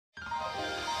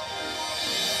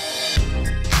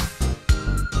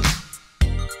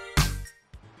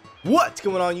What's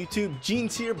going on YouTube?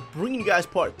 Jeans here, bringing you guys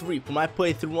part 3 for my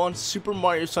playthrough on Super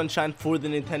Mario Sunshine for the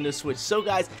Nintendo Switch. So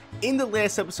guys, in the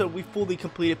last episode we fully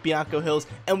completed Bianco Hills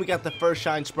and we got the first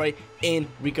Shine Sprite in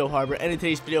Ricco Harbor. And in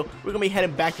today's video, we're going to be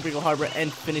heading back to Ricco Harbor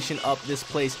and finishing up this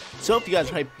place. So if you guys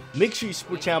are hyped, make sure you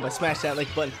support the channel by smashing that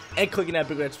like button and clicking that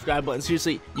big red subscribe button.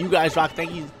 Seriously, you guys rock.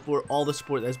 Thank you for all the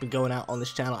support that's been going out on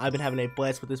this channel. I've been having a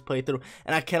blast with this playthrough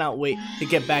and I cannot wait to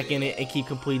get back in it and keep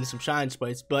completing some Shine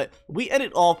Sprites. But we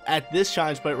ended off at this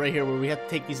Shine Sprite right here where we have to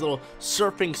take these little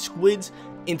surfing squids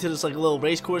into this like a little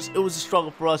race course. It was a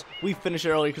struggle for us. We finished it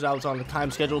early because I was on the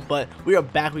time schedule, but we are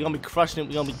back. We're gonna be crushing it.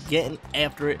 We're gonna be getting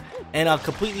after it and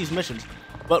complete these missions.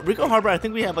 But Ricco Harbor, I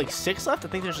think we have like 6 left. I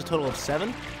think there's a total of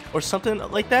 7 or something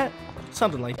like that.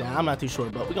 Something like that. I'm not too sure,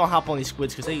 but we're gonna hop on these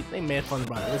squids because they mad fun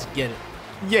to ride. Let's get it.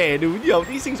 Yeah, dude. Yo,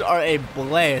 these things are a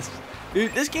blast.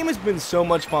 Dude, this game has been so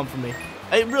much fun for me.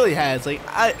 It really has. Like,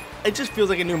 it just feels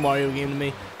like a new Mario game to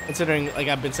me. Considering, like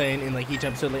I've been saying in like each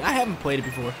episode, like I haven't played it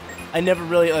before. I never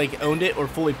really like owned it or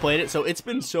fully played it, so it's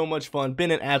been so much fun.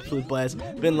 Been an absolute blast.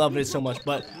 Been loving it so much.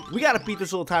 But we gotta beat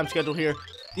this little time schedule here.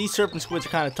 These serpent squids are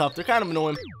kind of tough. They're kind of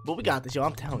annoying, but we got this, yo.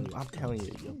 I'm telling you,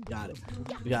 yo. We got it.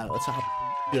 We got it. Let's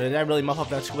hop. Dude, did I really muff up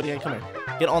that squid again? Come here.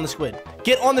 Get on the squid.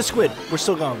 Get on the squid. We're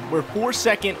still going. We're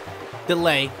 4-second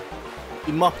delay.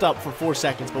 We muffed up for 4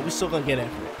 seconds, but we still gonna get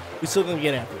after it. We still gonna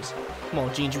get after this. Come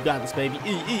on, Jeans, you got this, baby.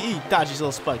 Dodge these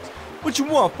little spikes. What you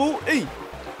want, fool?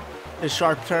 A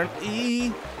sharp turn.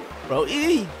 Bro,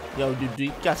 Yo, dude,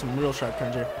 you got some real sharp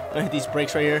turns here. I'm gonna hit these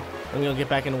brakes right here, and we're gonna get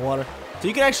back in the water. So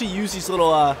you can actually use these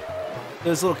little,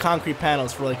 those little concrete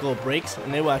panels for like little brakes,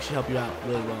 and they will actually help you out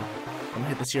really well. I'm gonna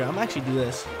hit this here. I'm gonna actually do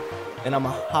this, and I'm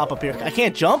gonna hop up here. I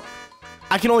can't jump.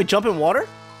 I can only jump in water.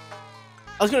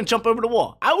 I was gonna jump over the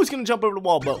wall. I was gonna jump over the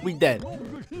wall, but we dead.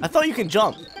 I thought you can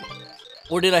jump.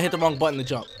 Or did I hit the wrong button to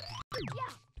jump?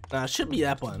 Nah, it should be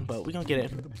that button, but we don't get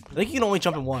it. I think you can only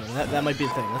jump in water. That might be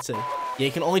the thing. Let's see. Yeah,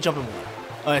 you can only jump in water.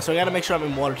 Alright, so I gotta make sure I'm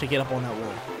in water to get up on that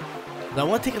wall. But I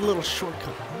want to take a little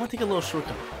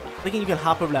shortcut. Thinking you can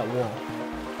hop over that wall.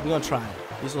 We're gonna try it.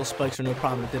 These little spikes are no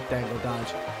problem to dip, dangle,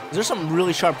 dodge. There's some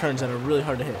really sharp turns that are really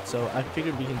hard to hit. So I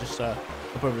figured we can just up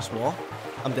over this wall.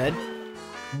 I'm dead.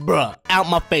 Bruh, out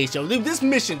my face, yo. Dude, this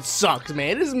mission sucks,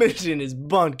 man. This mission is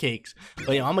bun cakes.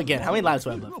 But, yo, I'm gonna get it. How many lives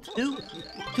do I have left? 2?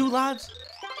 2 lives?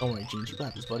 Don't worry, Jeans. You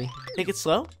got this, buddy. Take it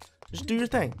slow. Just do your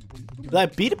thing. But I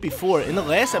beat it before. In the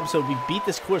last episode, we beat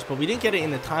this course, but we didn't get it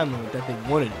in the time limit that they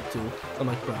wanted it to. So I'm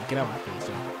like, bro, get out of my face,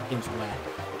 yo. Game's whack.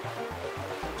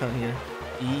 Turn here.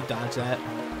 Dodge that.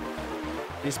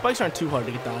 These spikes aren't too hard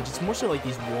to get dodged. It's more so like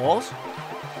these walls.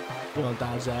 We're gonna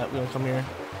dodge that. We're gonna come here.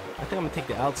 I think I'm gonna take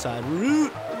the outside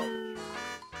route.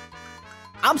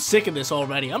 I'm sick of this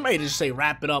already. I'm ready to just say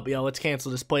wrap it up, yo. Let's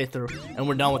cancel this playthrough and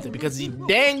we're done with it because these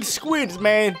dang squids,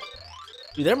 man.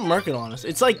 Dude, they're murking on us.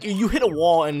 It's like you hit a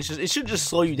wall and it should just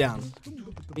slow you down.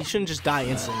 You shouldn't just die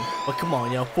instantly. But come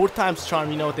on, yo. 4th time's the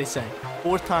charm. You know what they say.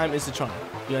 4th time is the charm.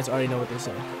 You guys already know what they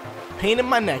say. Pain in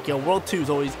my neck, yo. World 2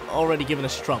 is already giving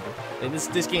us trouble. Like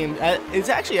this game, it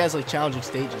actually has like challenging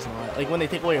stages and all that. Like when they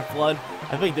take away your flood,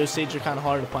 I think those stages are kind of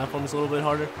harder. The platform is a little bit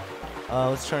harder.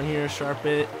 Let's turn here, sharp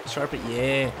it,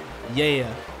 yeah,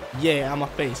 on my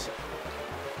face.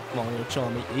 Come on, yo, chill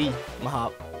on me. I'm gonna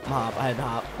hop. I had to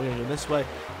hop. We're gonna go this way,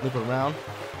 loop around,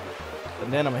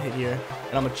 and then I'm gonna hit here,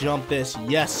 and I'm gonna jump this.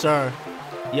 Yes, sir.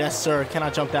 Can I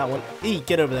jump that one?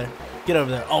 Get over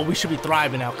there. Oh, we should be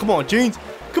thriving now. Come on, Jeans.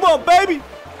 Come on, baby.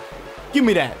 Give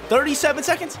me that. 37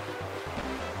 seconds.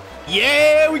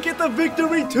 Yeah, we get the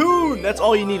victory tune. That's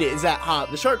all you needed is that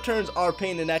hop. The sharp turns are a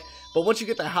pain in the neck, but once you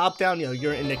get that hop down, yo,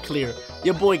 you're in the clear.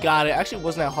 Your boy got it. Actually, it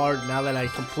wasn't that hard now that I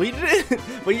completed it,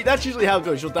 but that's usually how it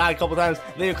goes. You'll die a couple times,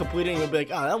 then you'll complete it, and you'll be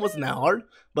like, oh, that wasn't that hard.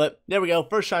 But there we go.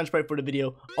 First Shine Sprite for the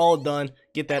video. All done.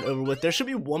 Get that over with. There should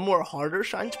be one more harder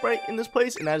Shine Sprite in this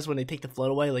place, and that is when they take the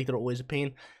flood away. Like, they're always a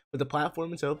pain with the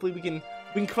platform, and so hopefully we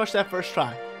can crush that first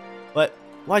try. But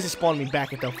why is it spawning me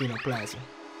back at Delfino Plaza?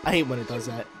 I hate when it does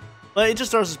that. But it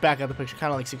just throws us back out the picture,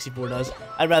 kind of like 64 does.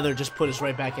 I'd rather just put us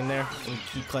right back in there and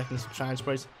keep collecting some Shine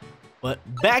Sprites. But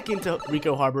back into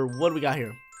Ricco Harbor, what do we got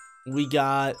here? We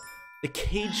got the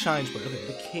Cage Shine Sprite. Okay,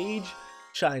 the Cage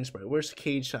Shine Sprite. Where's the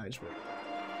Cage Shine Sprite?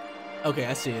 Okay,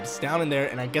 I see it. It's down in there,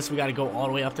 and I guess we got to go all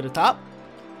the way up to the top?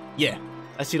 Yeah,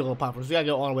 I see the little poppers. We got to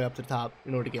go all the way up to the top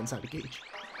in order to get inside the cage.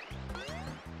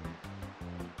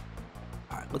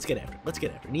 Alright, let's get after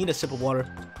it. Need a sip of water.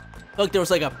 Look, there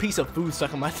was like a piece of food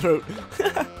stuck in my throat.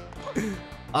 That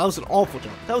was an awful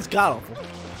jump. That was god awful.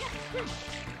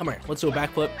 Come here. Let's do a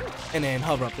backflip and then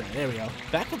hover up there. There we go.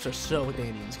 Backflips are so dandy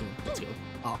in this game. Let's go.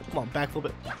 Oh, come on. Backflip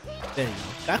it. There you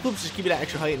go. Backflips just give you that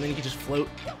extra height and then you can just float.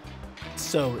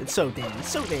 It's so dangerous. It's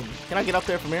so dangerous. Can I get up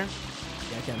there from here?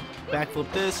 Yeah, I can.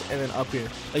 Backflip this and then up here.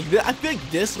 Like I feel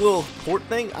like this little port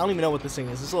thing. I don't even know what this thing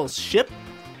is. This little ship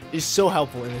is so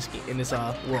helpful in this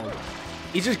world.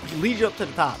 It just leads you up to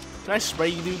the top. Can I spray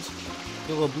you dudes?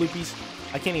 You little bloopies.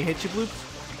 I can't even hit you,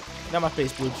 bloops. Not my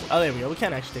face, bloops. Oh, there we go. We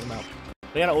can't actually take them out.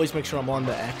 We gotta always make sure I'm on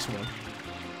the X one.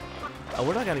 Oh,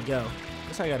 where do I gotta go? I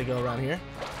guess I gotta go around here.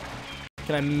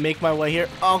 Can I make my way here?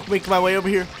 Oh, make my way over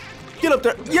here. Get up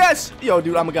there. Yes! Yo,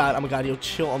 dude, I'm a god. I'm a god. Yo,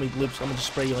 chill on me, bloops. I'm gonna just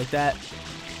spray you like that.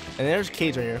 And there's a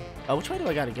cage right here. Oh, which way do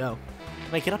I gotta go?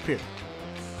 Can I get up here?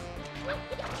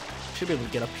 Should be able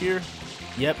to get up here.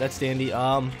 Yep, that's dandy.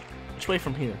 Which way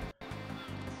from here?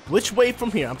 Which way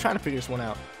from here? I'm trying to figure this one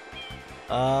out.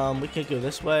 We can go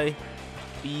this way.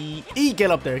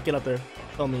 Get up there. Get up there.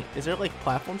 Tell me, is there like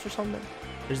platforms or something?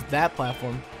 There's that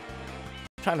platform.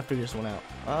 I'm trying to figure this one out.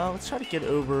 Let's try to get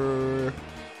over.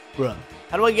 Bruh.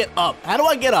 How do I get up? How do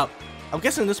I get up? I'm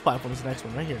guessing this platform is the next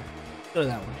one right here. Go to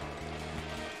that one.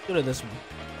 Go to this one.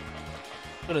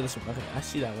 Go to this one. Okay, I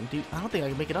see that one. Dude, I don't think I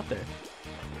can make it up there.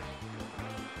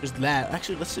 There's that.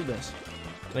 Actually, let's do this.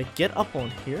 Can I get up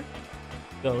on here?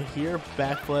 Go here,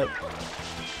 backflip.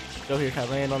 Go here. Can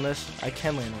I land on this? I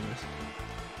can land on this.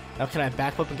 Now, can I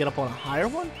backflip and get up on a higher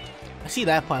one? I see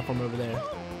that platform over there.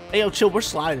 Hey, yo, chill. We're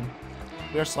sliding.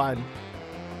 We are sliding.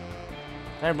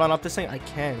 Can I run up this thing? I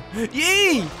can.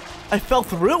 Yee! I fell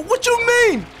through? What you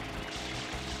mean?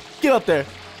 Get up there.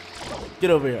 Get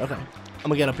over here. Okay. I'm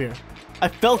gonna get up here. I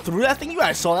fell through that thing? You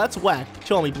guys saw that? That's whack.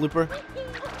 Chill on me, blooper.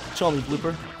 Chill on me,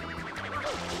 blooper.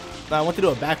 Now, I want to do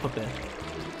a backflip there.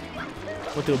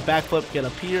 I want to do a backflip. Get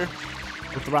up here.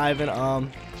 We're thriving.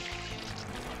 And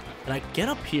I get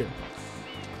up here.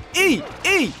 E!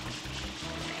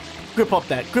 Grip up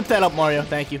that. Grip that up, Mario.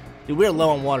 Thank you. Dude, we're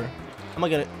low on water. I'm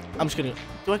just gonna.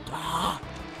 Do I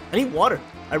need water.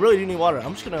 I really do need water.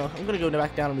 I'm gonna go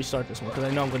back down and restart this one because I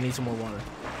know I'm gonna need some more water.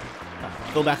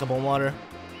 Go back up on water.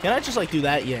 Can I just like do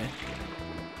that? Yeah.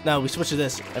 No, we switch to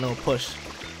this and it'll push.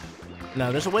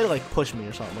 No, there's a way to like push me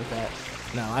or something like that.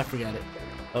 No, I forget it.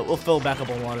 But we'll fill back up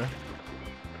on water.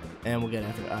 And we'll get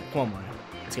after it. Alright, come on, Mario.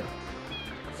 Let's go.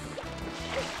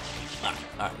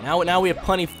 Alright, now we have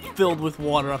plenty filled with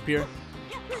water up here.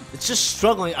 It's just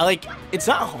struggling. It's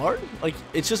not hard. Like,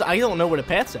 it's just, I don't know where the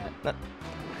path's at.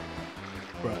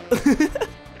 Bruh.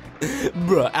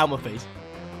 Bruh, out my face.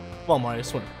 Come on, Mario,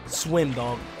 swim. Swim,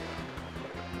 dog.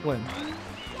 Swim.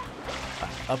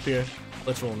 Right, up here.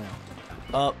 Let's roll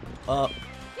now. Up.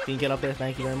 Can you get up there?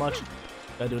 Thank you very much.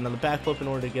 Gotta do another backflip in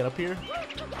order to get up here.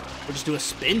 Or just do a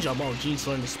spin jump. Oh, Gene's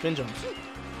learning the spin jumps.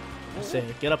 I say,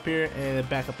 get up here and then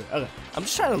back up there. Okay, I'm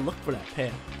just trying to look for that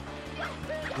path.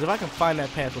 Because if I can find that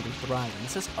path, we'll be thriving. It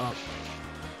says up.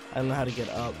 I don't know how to get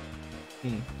up.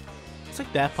 It's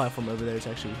like that platform over there is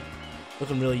actually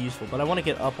looking really useful. But I want to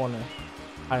get up on the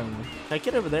higher one. Can I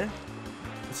get over there?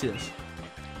 Let's see this.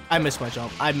 I missed my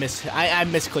jump. I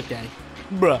misclicked A.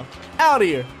 Bruh. Out of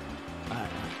here. Alright.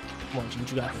 Come on, Gene.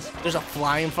 You got this. There's a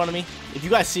fly in front of me. If you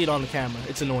guys see it on the camera,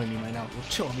 it's annoying me right now. Well,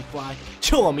 chill on me, fly.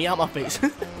 Chill on me. Out my face.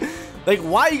 Like,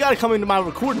 why you gotta come into my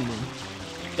recording room?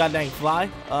 God dang fly.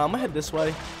 I'm gonna head this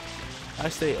way. I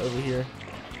stay over here.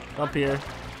 Up here.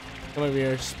 Come over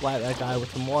here. Splat that guy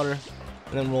with some water.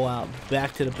 And then roll out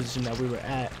back to the position that we were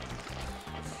at.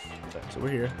 Okay, so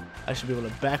we're here. I should be able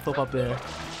to backflip up there.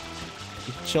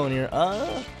 Keep chilling here.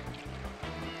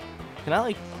 Can I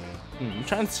like... I'm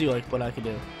trying to see like what I could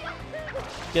do.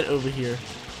 Get over here.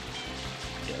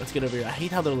 Yeah, let's get over here. I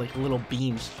hate how they're like little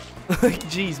beams. Like,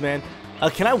 jeez, man.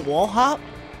 Can I wall hop?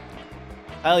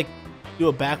 I like do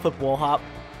a backflip wall hop.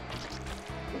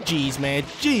 Jeez, man.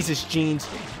 Jesus, Jeans.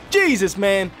 Jesus,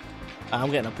 man.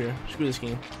 I'm getting up here. Screw this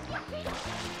game.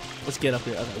 Let's get up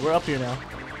here. Okay, we're up here now.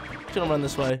 I'm gonna run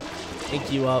this way.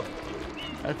 Ink you up.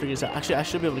 I figure this out. Actually, I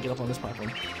should be able to get up on this platform.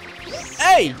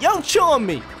 Hey, yo, chill on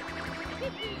me.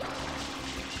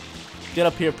 Get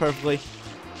up here perfectly.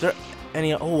 Is there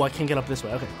any... Oh, I can't get up this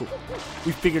way. Okay, cool.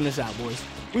 We figuring this out, boys.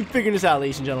 We figuring this out,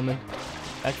 ladies and gentlemen.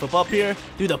 Backflip up here.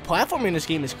 Dude, the platforming in this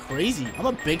game is crazy. I'm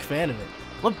a big fan of it.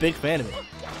 I'm a big fan of it.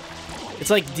 It's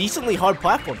like decently hard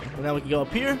platforming. And now we can go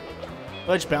up here.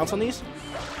 Do I just bounce on these?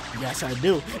 Yes, I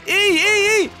do.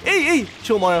 E.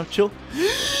 Chill, Mario. Chill.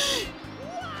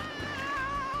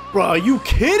 Bro, are you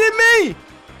kidding me?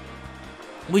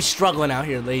 We struggling out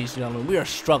here, ladies and gentlemen. We are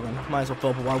struggling. Might as well fill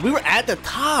up a water. We were at the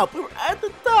top. We were at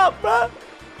the top, bro.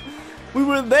 We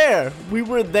were there. We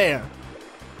were there.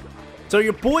 So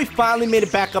your boy finally made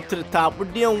it back up to the top. We're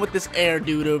dealing with this air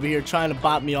dude over here trying to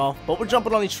bop me off. But we're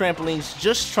jumping on these trampolines,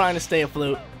 just trying to stay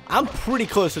afloat. I'm pretty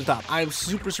close to the top. I'm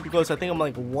super close. I think I'm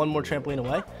like one more trampoline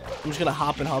away. I'm just gonna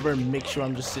hop and hover and make sure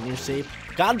I'm just sitting here safe.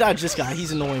 Gotta dodge this guy.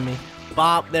 He's annoying me.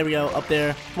 Bop. There we go. Up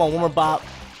there. Come on, one more bop.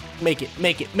 Make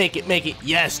it.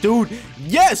 Yes, dude.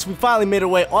 Yes, we finally made our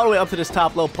way all the way up to this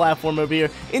top little platform over here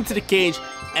into the cage.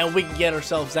 And we can get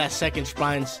ourselves that second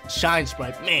shine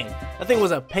sprite. Man, that thing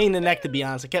was a pain in the neck, to be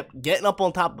honest. I kept getting up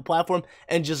on top of the platform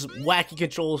and just wacky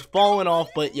controls falling off.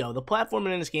 But, yo, the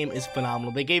platforming in this game is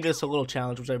phenomenal. They gave us a little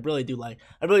challenge, which I really do like.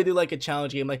 I really do like a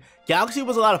challenge game. Like, Galaxy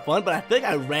was a lot of fun, but I feel like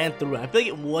I ran through it. I feel like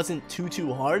it wasn't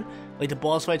too hard. Like, the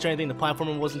boss fights or anything, the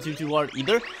platforming wasn't too hard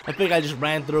either. I feel like I just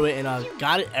ran through it and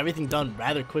got everything done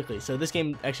rather quickly. So this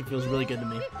game actually feels really good to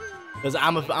me. Because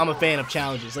I'm a fan of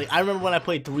challenges. Like, I remember when I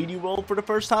played 3D World for the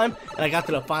first time, and I got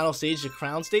to the final stage, the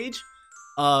crown stage.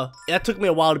 That took me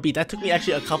a while to beat. That took me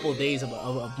actually a couple of days of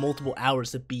multiple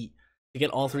hours to beat, to get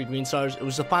all 3 green stars. It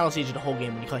was the final stage of the whole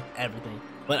game when you collect everything.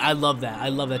 But I love that. I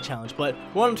love that challenge. But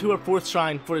we're on to our 4th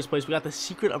shrine for this place. We got the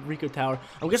Secret of Ricco Tower.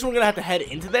 I'm guessing we're going to have to head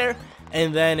into there.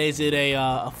 And then is it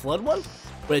a flood one?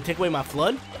 Where they take away my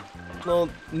flood? Little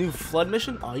new flood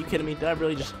mission? Oh, are you kidding me? Did I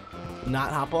really just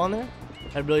not hop on there?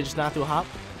 I really just not do a hop.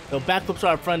 Yo, backflips are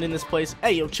our friend in this place.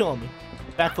 Hey, yo, chill on me.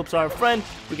 Backflips are our friend.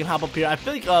 We can hop up here. I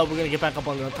feel like we're going to get back up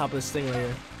on the top of this thing right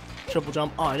here. Triple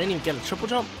jump. Oh, I didn't even get a triple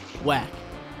jump. Whack.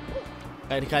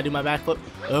 Can I do my backflip?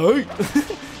 Hey.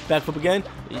 Backflip again.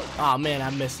 Oh, man, I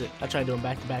missed it. I tried doing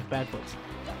back-to-back backflips.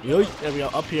 Yo, there we go.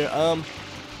 Up here. I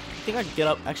think I can get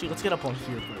up. Actually, let's get up on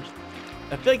here first.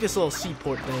 I feel like this little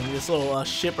seaport thing, this little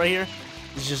ship right here,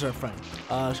 is just our friend.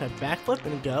 Should I backflip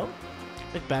and go?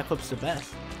 I think backflip's the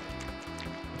best.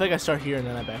 I think I start here and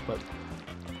then I backflip.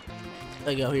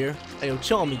 I go here. Hey, yo,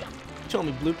 chill on me. Chill on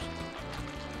me, bloops.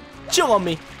 Chill on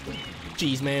me.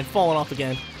 Jeez, man, falling off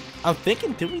again. I'm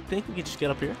thinking, do we think we could just get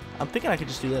up here? I'm thinking I could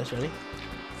just do this, ready?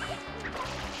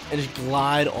 And just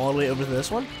glide all the way over to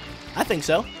this one? I think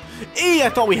so. I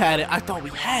thought we had it. I thought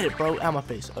we had it, bro. Out of my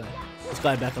face. Okay, let's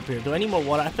glide back up here. Do I need more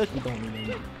water? I feel like we don't need any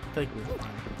more. I feel like we're fine.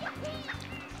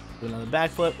 Do another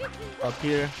backflip. Up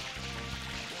here.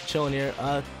 Chilling here.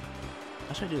 How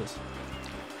should I do this?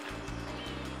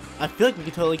 I feel like we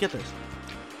can totally get this.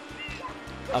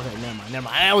 Okay, never mind.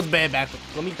 That was bad back.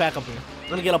 Let me back up here. I'm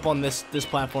gonna get up on this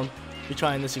platform. Be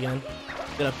trying this again.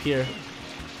 Get up here.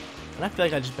 And I feel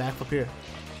like I just back up here.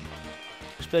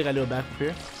 I just feel like I do a back up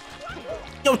here.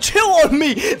 Yo, chill on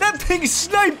me! That thing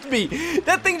sniped me!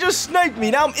 That thing just sniped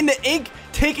me. Now I'm in the ink,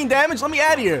 taking damage. Let me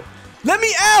out of here. Let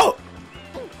me out!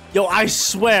 Yo, I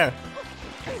swear.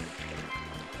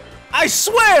 I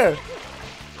swear!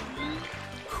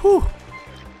 Whew.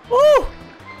 Woo!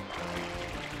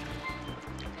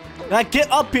 Can I get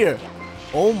up here?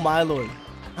 Oh my lord.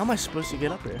 How am I supposed to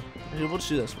get up here? Okay, we'll just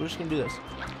do this. We're just gonna do this.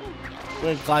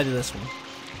 We're gonna glide to this one.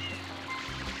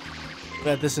 We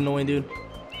got this annoying dude.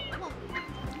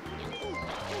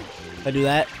 Can I do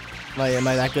that? Am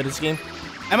I that good at this game?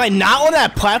 Am I not on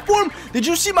that platform? Did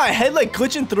you see my head like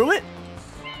glitching through it?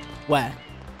 Whack.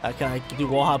 Can I do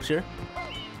wall hops here?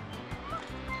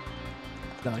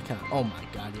 No, I can't. Oh my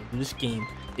god, dude. This game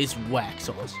is whack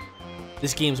sauce.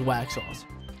 This game's whack sauce.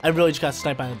 I really just got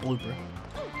sniped by the blooper.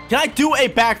 Can I do a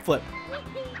backflip?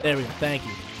 There we go. Thank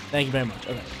you. Thank you very much.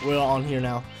 Okay, we're on here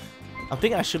now. I'm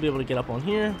thinking I should be able to get up on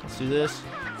here. Let's do this.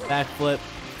 Backflip.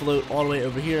 Float all the way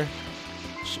over here.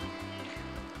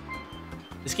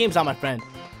 This game's not my friend.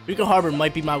 Ricco Harbor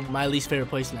might be my least favorite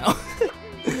place now.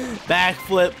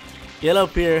 Backflip. Get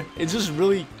up here. It's just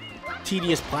really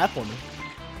tedious platforming.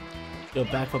 Go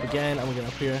backflip again. I'm gonna get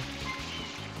up here.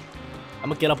 I'm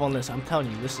gonna get up on this. I'm telling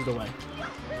you, this is the way.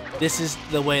 This is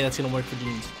the way that's gonna work for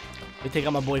Jeans. Let me take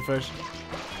out my boy first.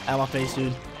 Out of my face,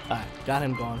 dude. Alright, got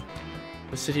him gone.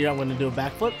 Let's sit here. I'm gonna do a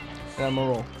backflip. And I'm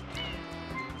gonna roll.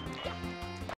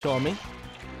 Show on me.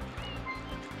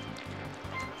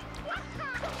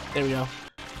 There we go.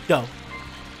 Go.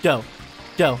 Go.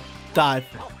 Go. Dive.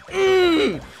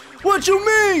 What you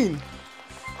mean?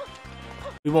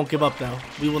 We won't give up, though.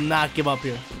 We will not give up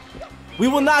here. We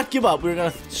will not give up. We're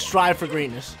going to strive for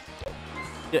greatness.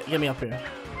 Get me up here.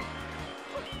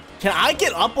 Can I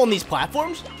get up on these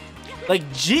platforms? Like,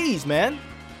 jeez, man.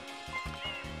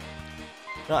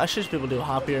 No, I should just be able to do a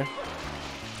hop here.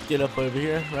 Get up over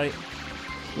here, right?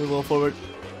 Move a little forward.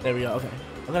 There we go. Okay.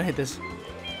 I'm going to hit this.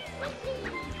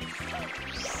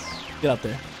 Get up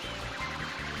there.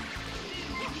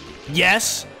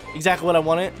 Yes! Exactly what I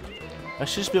wanted. I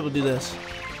should just be able to do this.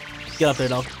 Get up there,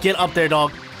 dog. Get up there,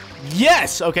 dog.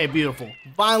 Yes! Okay, beautiful.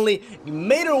 Finally, we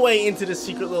made our way into the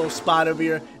secret little spot over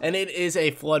here, and it is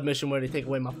a flood mission where they take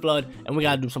away my flood, and we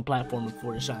gotta do some platforming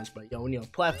for the shine sprite. Yo, you know,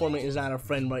 platforming is not our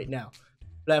friend right now.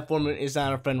 Platforming is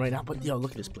not our friend right now, but yo,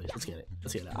 look at this place. Let's get it.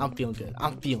 Let's get it. I'm feeling good.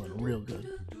 I'm feeling real good.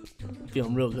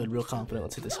 Feeling real good, real confident.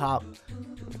 Let's hit this hop.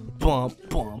 Bump,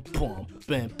 bump, bump.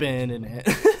 Bam, bam, and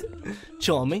that.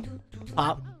 Chill on me.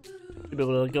 Hop. You be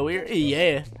able to go here?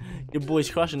 Yeah. Your boy's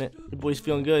crushing it. Your boy's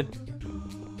feeling good.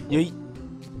 Yeet.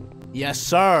 Yes,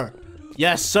 sir.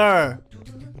 Yes, sir.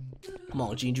 Come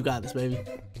on, Gene. You got this, baby.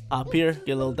 Hop here.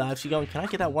 Get a little dive. See going. Can I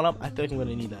get that one up? I feel like I'm going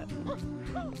to need that.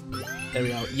 There we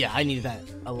go. Yeah, I needed that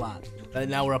a lot.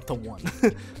 Now we're up to 1.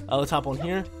 Let's hop on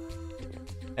here.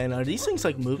 And are these things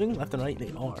like moving left and right?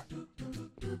 They are.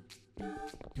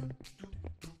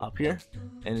 Up here.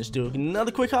 And just do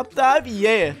another quick hop dive.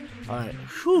 Yeah. Alright.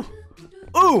 Whew.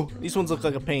 Ooh. These ones look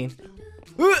like a pain.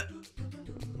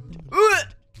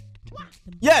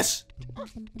 Yes.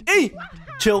 Hey.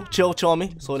 Chill on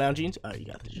me. Slow down, Jeans. Alright, you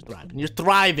got this. You're thriving. You're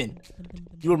thriving.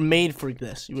 You were made for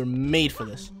this. You were made for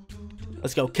this.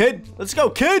 Let's go, kid. Let's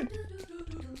go, kid.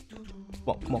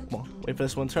 Come on. Wait for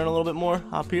this one. Turn a little bit more.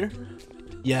 Hop here.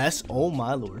 Yes. Oh,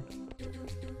 my lord.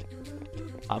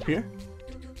 Hop here.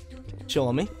 Chill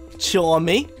on me. Chill on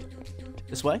me.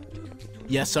 This way.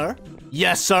 Yes, sir.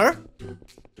 Yes, sir.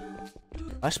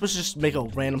 Am I supposed to just make a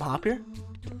random hop here?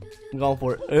 I'm going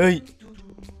for it. Hey.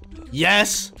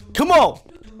 Yes. Come on.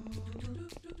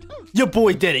 Your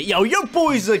boy did it. Yo, your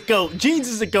boy's a goat. Jeans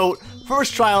is a goat.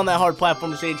 First try on that hard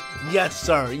platform stage. Yes,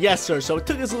 sir. Yes, sir. So it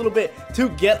took us a little bit to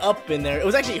get up in there. It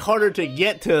was actually harder to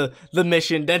get to the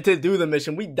mission than to do the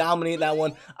mission. We dominated that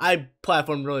one. I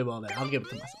platformed really well there. I'll give it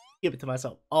to myself. Give it to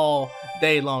myself all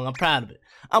day long. I'm proud of it.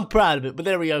 I'm proud of it. But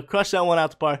there we go. Crush that one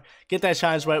out the park. Get that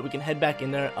shine sprite. We can head back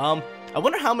in there. I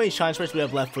wonder how many shine sprites we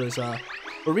have left for this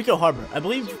for Ricco Harbor.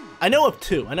 I know of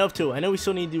 2. I know we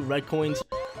still need to do red coins.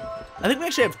 I think we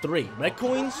actually have 3 red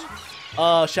coins.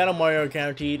 Shadow Mario are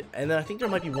guaranteed, and then I think there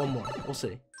might be one more. We'll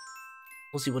see.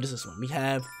 We'll see. What is this one? We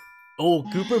have,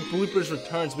 Gooper Bloopers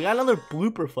returns. We got another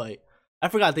blooper fight. I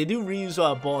forgot they do reuse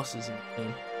bosses in the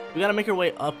game. We gotta make our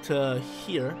way up to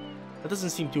here. That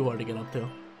doesn't seem too hard to get up to. We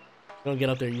don't get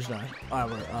up there using our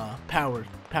power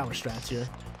strats here.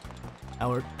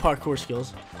 Our parkour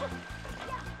skills.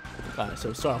 Alright,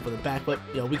 so start off with a backflip.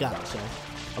 Yo, we got it. So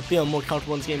I'm feeling more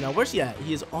comfortable in this game now. Where's he at?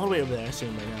 He is all the way over there. I see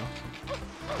him right now.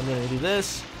 I'm gonna do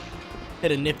this.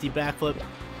 Hit a nifty backflip.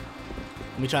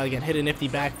 Let me try it again. Hit a nifty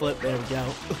backflip. There we go.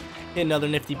 Hit another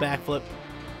nifty backflip.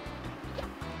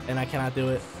 And I cannot do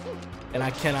it. And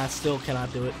I still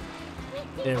cannot do it.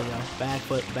 There we go.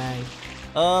 Backflip, bang.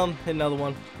 Hit another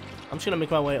one. I'm just gonna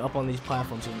make my way up on these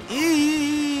platforms.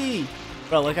 Eee!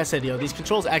 Bro, like I said, yo, these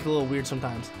controls act a little weird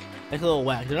sometimes. Act a little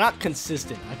whack. They're not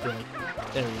consistent, I feel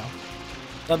like. There we go.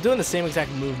 So I'm doing the same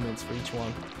exact movements for each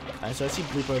one. Alright, so I see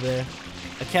Bloop over there.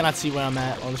 I cannot see where I'm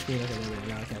at on the screen. Okay, there we go.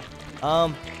 Now I can.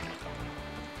 I'm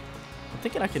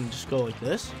thinking I can just go like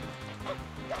this.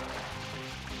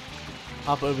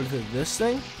 Hop over to this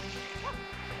thing.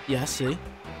 Yeah, see.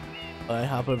 Alright,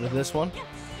 hop over to this one.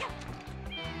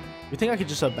 You think I could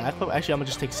just backflip? Actually, I'm gonna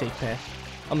just take safe path.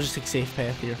 I'm gonna just take safe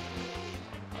path here.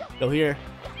 Go here.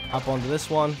 Hop onto this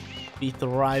one. Be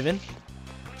thriving.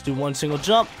 Let's do one single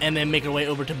jump and then make our way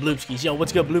over to Bloopskis. Yo,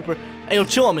 what's good, Blooper? Hey, yo,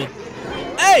 chill on me.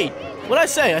 Hey! What'd I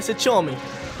say? I said chill on me.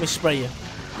 Let me spray you.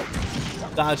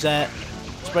 Dodge that.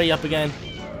 Spray you up again.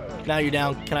 Now you're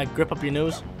down. Can I grip up your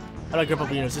nose? How do I grip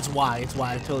up your nose? It's Y. It's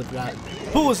Y. I totally forgot.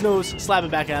 Pull his nose. Slap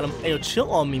it back at him. Hey, yo,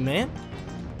 chill on me, man.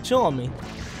 Chill on me.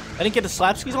 I didn't get the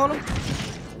slap skis on him?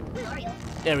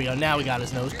 There we go. Now we got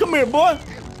his nose. Come here, boy.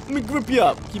 Let me grip you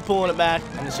up. Keep pulling it back.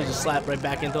 And this should just slap right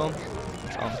back into him.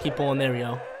 Keep pulling. There we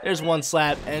go. There's one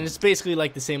slap. And it's basically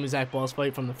like the same exact boss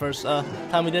fight from the first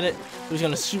time we did it. He's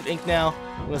going to shoot ink now.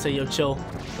 I'm going to say, yo, chill.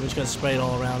 I'm just going to spray it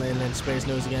all around and then spray his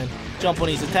nose again. Jump on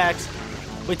these attacks.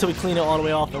 Wait till we clean it all the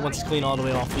way off. And once it's clean all the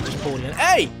way off, we just pull it again.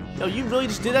 Hey! Yo, you really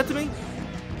just did that to me?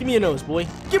 Give me your nose, boy.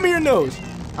 Give me your nose.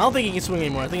 I don't think he can swing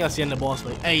anymore. I think that's the end of the boss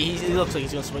fight. Hey, he looks like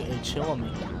he's going to swing. Hey, chill on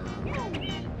me.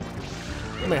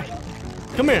 Come here.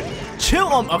 Come here. Chill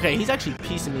on me. Okay, he's actually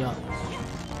piecing me up.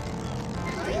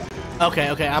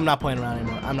 Okay, I'm not playing around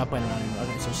anymore.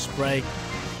 Okay, so spray.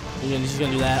 He's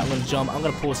gonna do that. I'm gonna jump. I'm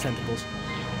gonna pull his tentacles.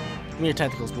 Give me your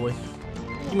tentacles, boy.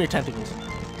 Give me your tentacles.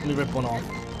 Let me rip one off.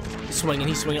 He's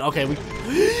swinging. Okay, we...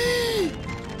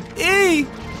 Eee!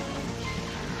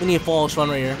 We need a false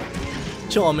run right here.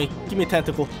 Chill on me. Give me a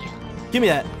tentacle. Give me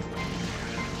that.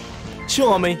 Chill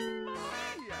on me.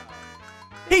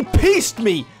 He pieced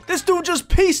me! This dude just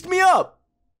pieced me up!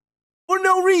 For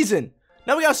no reason!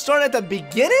 Now we gotta start at the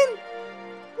beginning?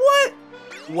 What?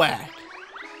 Whack.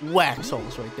 Whack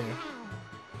sauce right there.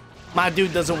 My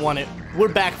dude doesn't want it. We're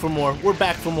back for more.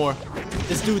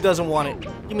 This dude doesn't want it.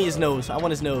 Give me his nose. I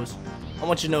want his nose. I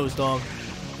want your nose, dog.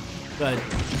 Go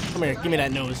ahead. Come here. Give me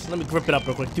that nose. Let me grip it up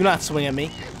real quick. Do not swing at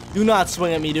me. Do not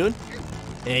swing at me, dude.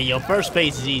 Hey, yo, first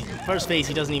phase is easy. First phase,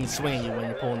 he doesn't even swing at you when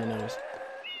you're pulling the nose.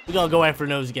 We're gonna go after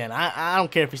nose again. I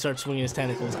don't care if he starts swinging his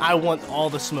tentacles. I want all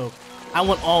the smoke. I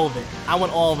want all of it. I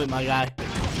want all of it, my guy.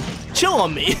 Chill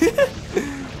on me.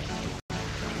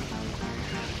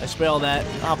 I spray all that.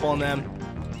 Hop on them.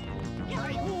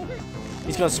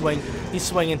 He's gonna swing. He's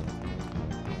swinging.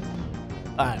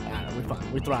 Alright, we're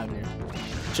fine. We're thriving here.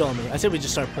 Chill on me. I said we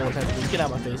just start pulling tentacles. Get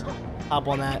out of my face. Hop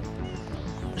on that.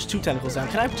 There's 2 tentacles down.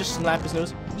 Can I just snap his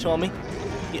nose? Chill on me.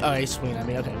 Alright, he's swinging at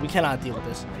me. Okay, we cannot deal with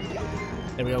this.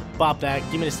 There we go. Bop that.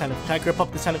 Give me this tentacle. Can I grip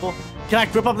up this tentacle? Can I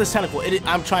grip up this tentacle?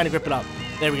 I'm trying to grip it up.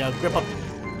 There we go. Grip up.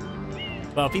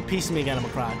 Bro, if he pieces me again, I'm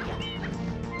gonna cry.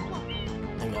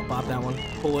 There we go. Bop that one.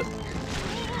 Pull it.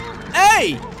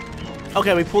 Hey!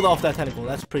 Okay, we pulled off that tentacle.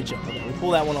 That's pretty chill. Okay, we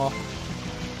pull that one off.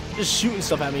 Just shooting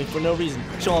stuff at me for no reason.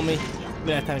 Chill on me. Give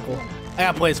me that tentacle. I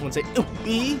gotta play this one. Say, ooh,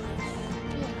 E.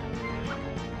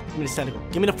 Give me this tentacle.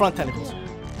 Give me the front tentacles.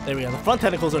 There we go. The front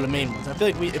tentacles are the main ones. I feel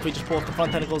like if we just pull off the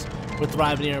front tentacles, we're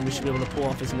thriving here and we should be able to pull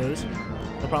off his nose.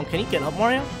 No problem. Can you get up,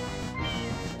 Mario?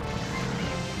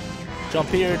 Jump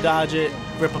here, dodge it,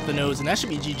 rip up the nose, and that should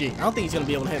be GG. I don't think he's going to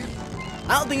be able to hit me.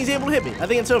 I don't think he's able to hit me. I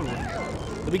think it's over.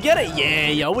 Did we get it? Yeah,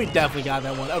 yo, we definitely got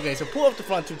that one. Okay, so pull up the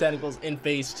front 2 tentacles in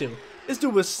phase 2. This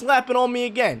dude was slapping on me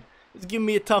again. It's giving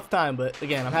me a tough time, but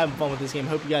again, I'm having fun with this game.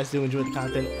 Hope you guys do enjoy the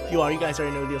content. If you are, you guys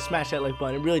already know the deal. Smash that like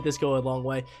button. It really does go a long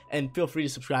way. And feel free to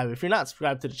subscribe if you're not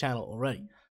subscribed to the channel already.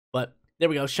 But there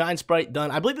we go. Shine Sprite done.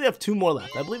 I believe we have 2 more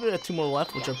left.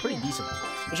 Which are pretty decent.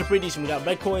 We got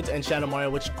Red Coins and Shadow Mario,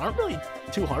 which aren't really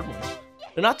too hard ones.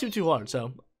 They're not too hard,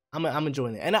 so I'm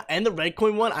enjoying it. And the Red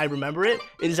Coin one, I remember it.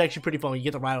 It is actually pretty fun. You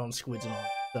get to ride on squids and all.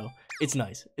 So it's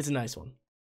nice. It's a nice one.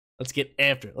 Let's get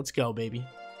after it. Let's go, baby.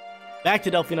 Back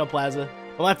to Delfino Plaza.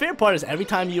 But my favorite part is every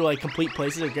time you like complete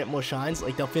places or get more shines,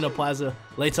 like Delfino Plaza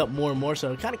lights up more and more,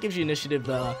 so it kind of gives you initiative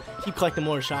to keep collecting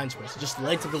more shines first. It just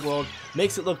lights up the world,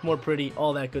 makes it look more pretty,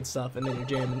 all that good stuff, and then you're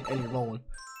jamming and you're rolling.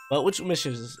 But which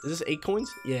mission is this? Is this 8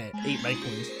 coins? Yeah, 8 red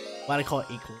coins. Why'd I call it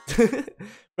 8 coins?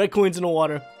 Red coins in the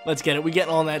water. Let's get it. We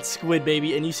getting on that squid,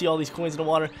 baby. And you see all these coins in the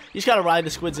water. You just gotta ride the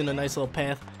squids in a nice little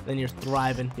path. Then you're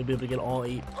thriving. You'll be able to get all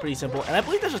 8. Pretty simple. And I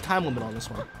believe there's a time limit on this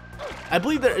one. I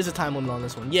believe there is a time limit on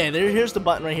this one. Yeah, here's the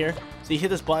button right here. So you hit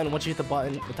this button. Once you hit the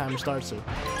button, the timer starts. So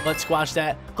let's squash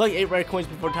that. Collect 8 red coins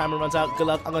before the timer runs out. Good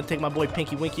luck. I'm gonna take my boy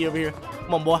Pinky Winky over here.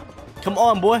 Come on, boy. Come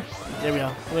on, boy. There we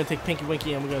go. We're gonna take Pinky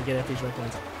Winky and we're gonna get after these red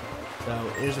coins. So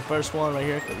here's the first one right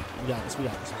here. We got this. We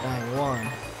got this. Bang. 1,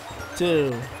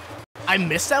 2. I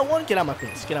missed that one. Get out my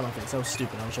face. Get out my face. That was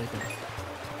stupid. I was right there.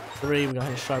 3. We're gonna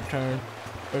hit a sharp turn.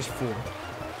 Where's 4?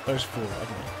 Where's 4?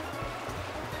 Okay.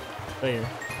 Right here.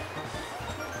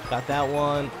 Got that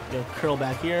one. Gonna curl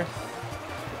back here.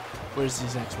 Where's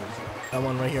these next ones? That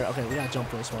one right here. Okay, we gotta jump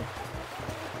for this one.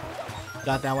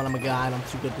 Got that one. I'm a guide. I'm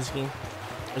too good at this game.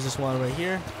 There's this one right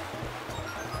here.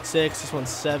 6. This one's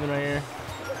 7 right here.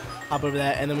 Hop over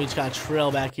that, and then we just gotta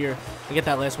trail back here and get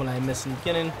that last one I missed in the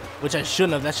beginning, which I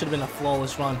shouldn't have. That should have been a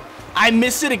flawless run. I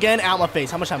missed it again. Out my face.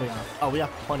 How much time we got? Oh, we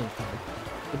got plenty of time.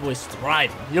 Your boy's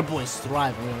thriving. Your boy's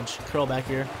thriving. We're gonna just curl back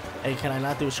here. Hey, can I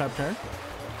not do a sharp turn?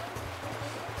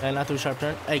 Can I not do a sharp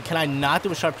turn? Hey, can I not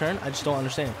do a sharp turn? I just don't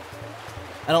understand.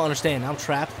 I don't understand. I'm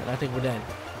trapped, and I think we're dead.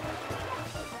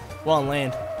 We're on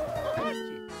land.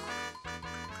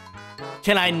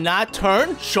 Can I not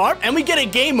turn sharp? And we get a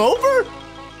game over?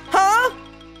 Huh?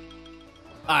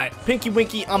 Alright, Pinky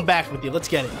Winky, I'm back with you. Let's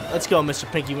get it. Let's go, Mr.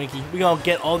 Pinky Winky. We're gonna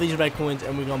get all these red coins,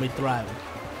 and we're gonna be thriving.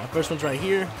 Our first one's right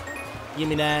here. Give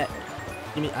me that.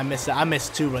 Give me. I missed that. I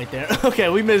missed 2 right there. Okay,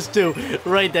 we missed 2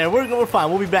 right there. We're fine.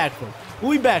 We'll be back from.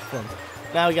 We'll be back from.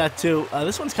 Now we got 2.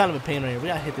 This one's kind of a pain right here. We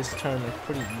gotta hit this turn like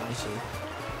pretty nicely.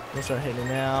 We'll start hitting it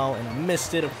now, and I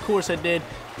missed it. Of course I did,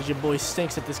 because your boy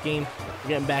stinks at this game. We're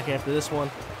getting back after this one.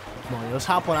 Come on, let's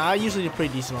hop one. I usually do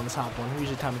pretty decent on this hop one. We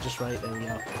usually time it just right. There we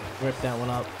go. Rip that one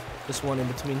up. This one in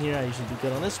between here, I usually do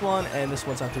good on this one, and this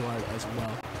one's not too hard as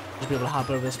well. Just be able to hop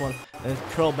over this one and then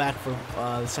curl back for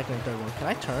the second and third one. Can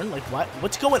I turn? Like what?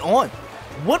 What's going on?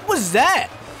 What was that?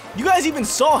 You guys even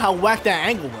saw how whack that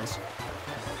angle was.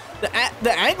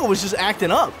 The angle was just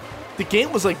acting up. The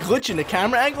game was like glitching, the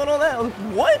camera angle and all that. Like,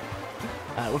 what?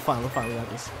 Alright, we're fine. We're fine. We got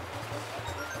this.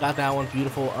 Got that one.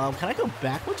 Beautiful. Can I go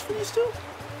backwards for these 2?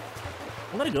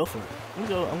 I'm gonna go for it. I'm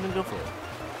gonna go for it.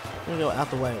 I'm gonna go out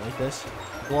the way like this.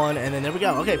 1, and then there we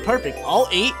go. Okay, perfect. All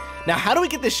 8. Now, how do we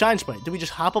get this shine sprite? Do we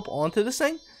just hop up onto this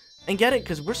thing and get it?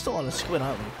 Because we're still on a squid,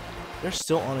 aren't we? We're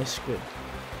still on a squid.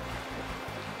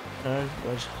 Turn. Do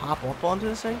I just hop up onto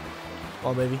this thing?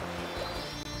 Oh, baby.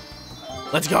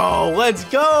 Let's go. Let's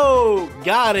go.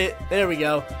 Got it. There we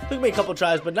go. Took me a couple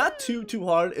tries, but not too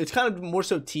hard. It's kind of more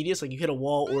so tedious. Like you hit a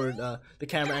wall or the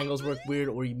camera angles work weird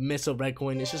or you miss a red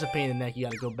coin. It's just a pain in the neck. You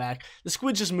got to go back. The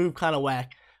squids just move kind of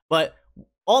whack. But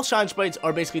all shine sprites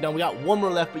are basically done. We got one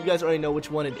more left, but you guys already know which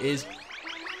one it is.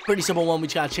 Pretty simple one. We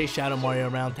just got to chase Shadow Mario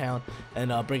around town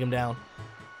and bring him down.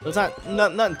 So it's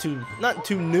not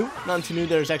too new.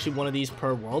 There's actually one of these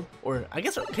per world. Or I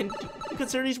guess, can you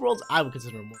consider these worlds? I would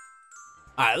consider them more.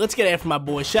 Alright, let's get after my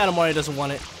boy. Shadow Mario doesn't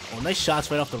want it. Oh, nice shots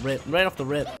right off the rip. Right off the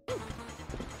rip.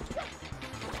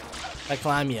 I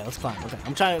climb? Yeah, let's climb. Okay,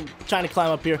 I'm trying to climb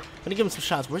up here. I'm gonna give him some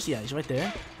shots. Where's he at? He's right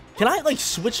there. Can I, like,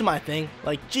 switch my thing?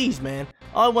 Like, jeez, man.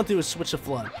 All I want to do is switch the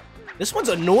flood. This one's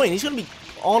annoying. He's gonna be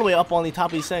all the way up on the top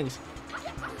of these things.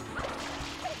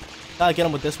 Gotta get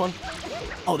him with this one.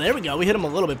 Oh, there we go. We hit him a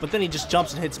little bit, but then he just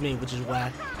jumps and hits me, which is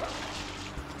whack.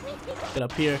 Get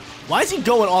up here. Why is he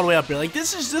going all the way up here? Like,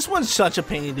 this one's such a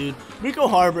pain, dude. Ricco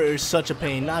Harbor is such a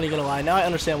pain. Not even gonna lie. Now I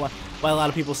understand why a lot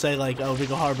of people say, like, oh,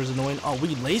 Ricco Harbor's annoying. Oh,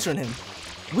 we lasering him.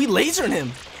 We lasering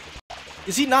him.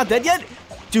 Is he not dead yet?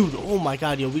 Dude, oh my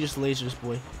god, yo, we just lasered this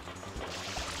boy.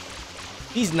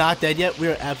 He's not dead yet.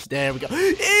 We're there we go.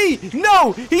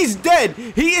 No, he's dead.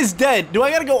 He is dead. Do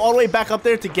I gotta go all the way back up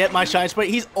there to get my shine sprite?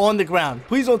 He's on the ground.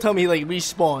 Please don't tell me he, like,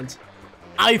 respawns.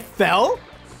 I fell?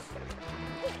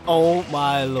 Oh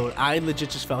my lord, I legit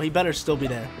just fell. He better still be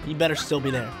there. He better still be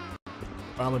there.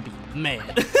 Or I'm gonna be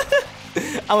mad.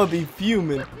 I'm gonna be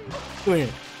fuming. Come here.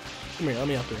 Come here, let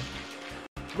me up here.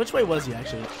 Which way was he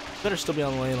actually? He better still be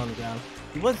on the lane on the ground.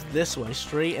 He was this way,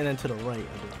 straight and then to the right.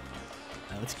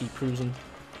 Right, let's keep cruising.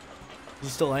 Is he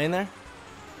still laying there?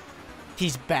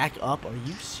 He's back up. Are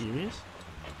you serious?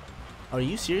 Are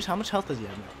you serious? How much health does he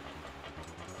have now?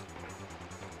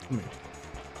 Come here.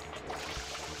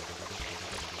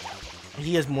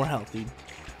 He has more health, dude.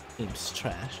 Game's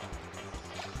trash.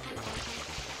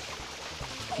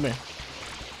 Come here.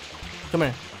 Come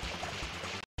here.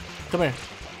 Come here.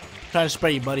 I'm trying to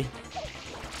spray you, buddy.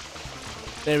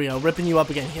 There we go. Ripping you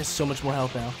up again. He has so much more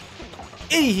health now.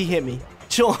 Hey, he hit me.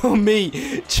 Chill on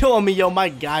me. Chill on me, yo. My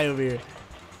guy over here.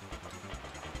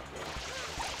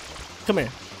 Come here.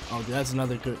 Oh, dude, that's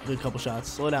another good couple shots.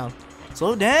 Slow down.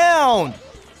 Slow down.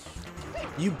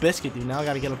 You biscuit, dude. Now I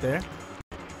gotta get up there.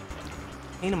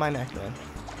 Pain in my neck, man.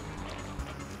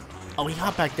 Oh, he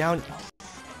hopped back down.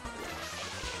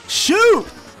 Shoot!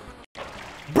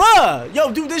 Bruh!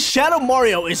 Yo, dude, this Shadow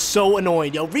Mario is so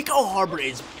annoying. Yo, Ricco Harbor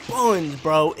is buns,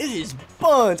 bro. It is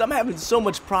buns. I'm having so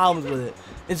much problems with it.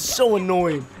 It's so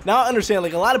annoying. Now I understand,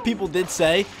 like, a lot of people did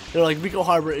say, they're like, Ricco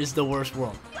Harbor is the worst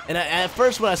world. And at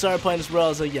first, when I started playing this world, I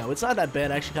was like, yo, it's not that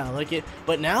bad. I actually kind of like it.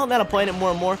 But now that I'm playing it more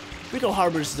and more, Ricco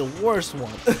Harbor is the worst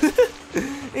one.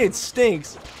 It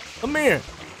stinks. Come here.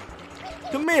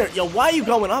 Come here. Yo, why are you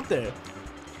going up there? You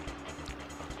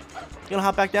gonna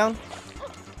hop back down?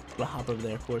 I'm gonna hop over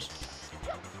there, of course.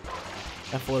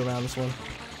 I float around this one.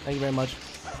 Thank you very much.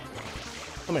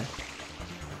 Come here.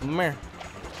 Come here.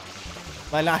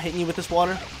 Am I not hitting you with this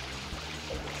water?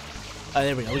 Oh,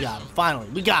 there we go. We got him. Finally.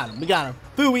 We got him. We got him.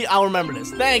 Fooey, I'll remember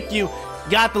this. Thank you.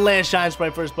 Got the last shine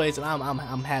sprite first place, and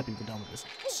I'm happy we're done with this.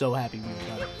 So happy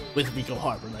we're done with Ricco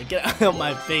Harbor. Like, get out of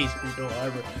my face, Ricco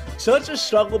Harbor. Such a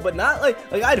struggle, but not like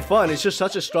I had fun. It's just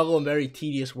such a struggle and very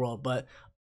tedious world. But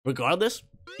regardless,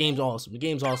 game's awesome. The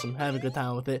game's awesome. Having a good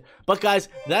time with it. But guys,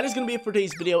 that is gonna be it for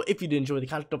today's video. If you did enjoy the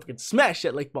content, don't forget to smash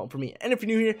that like button for me. And if you're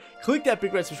new here, click that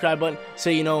big red subscribe button so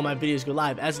you know when my videos go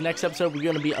live. As the next episode, we're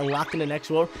gonna be unlocking the next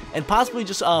world and possibly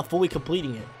just fully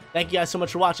completing it. Thank you guys so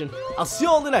much for watching. I'll see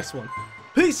you all in the next one.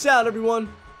 Peace out, everyone.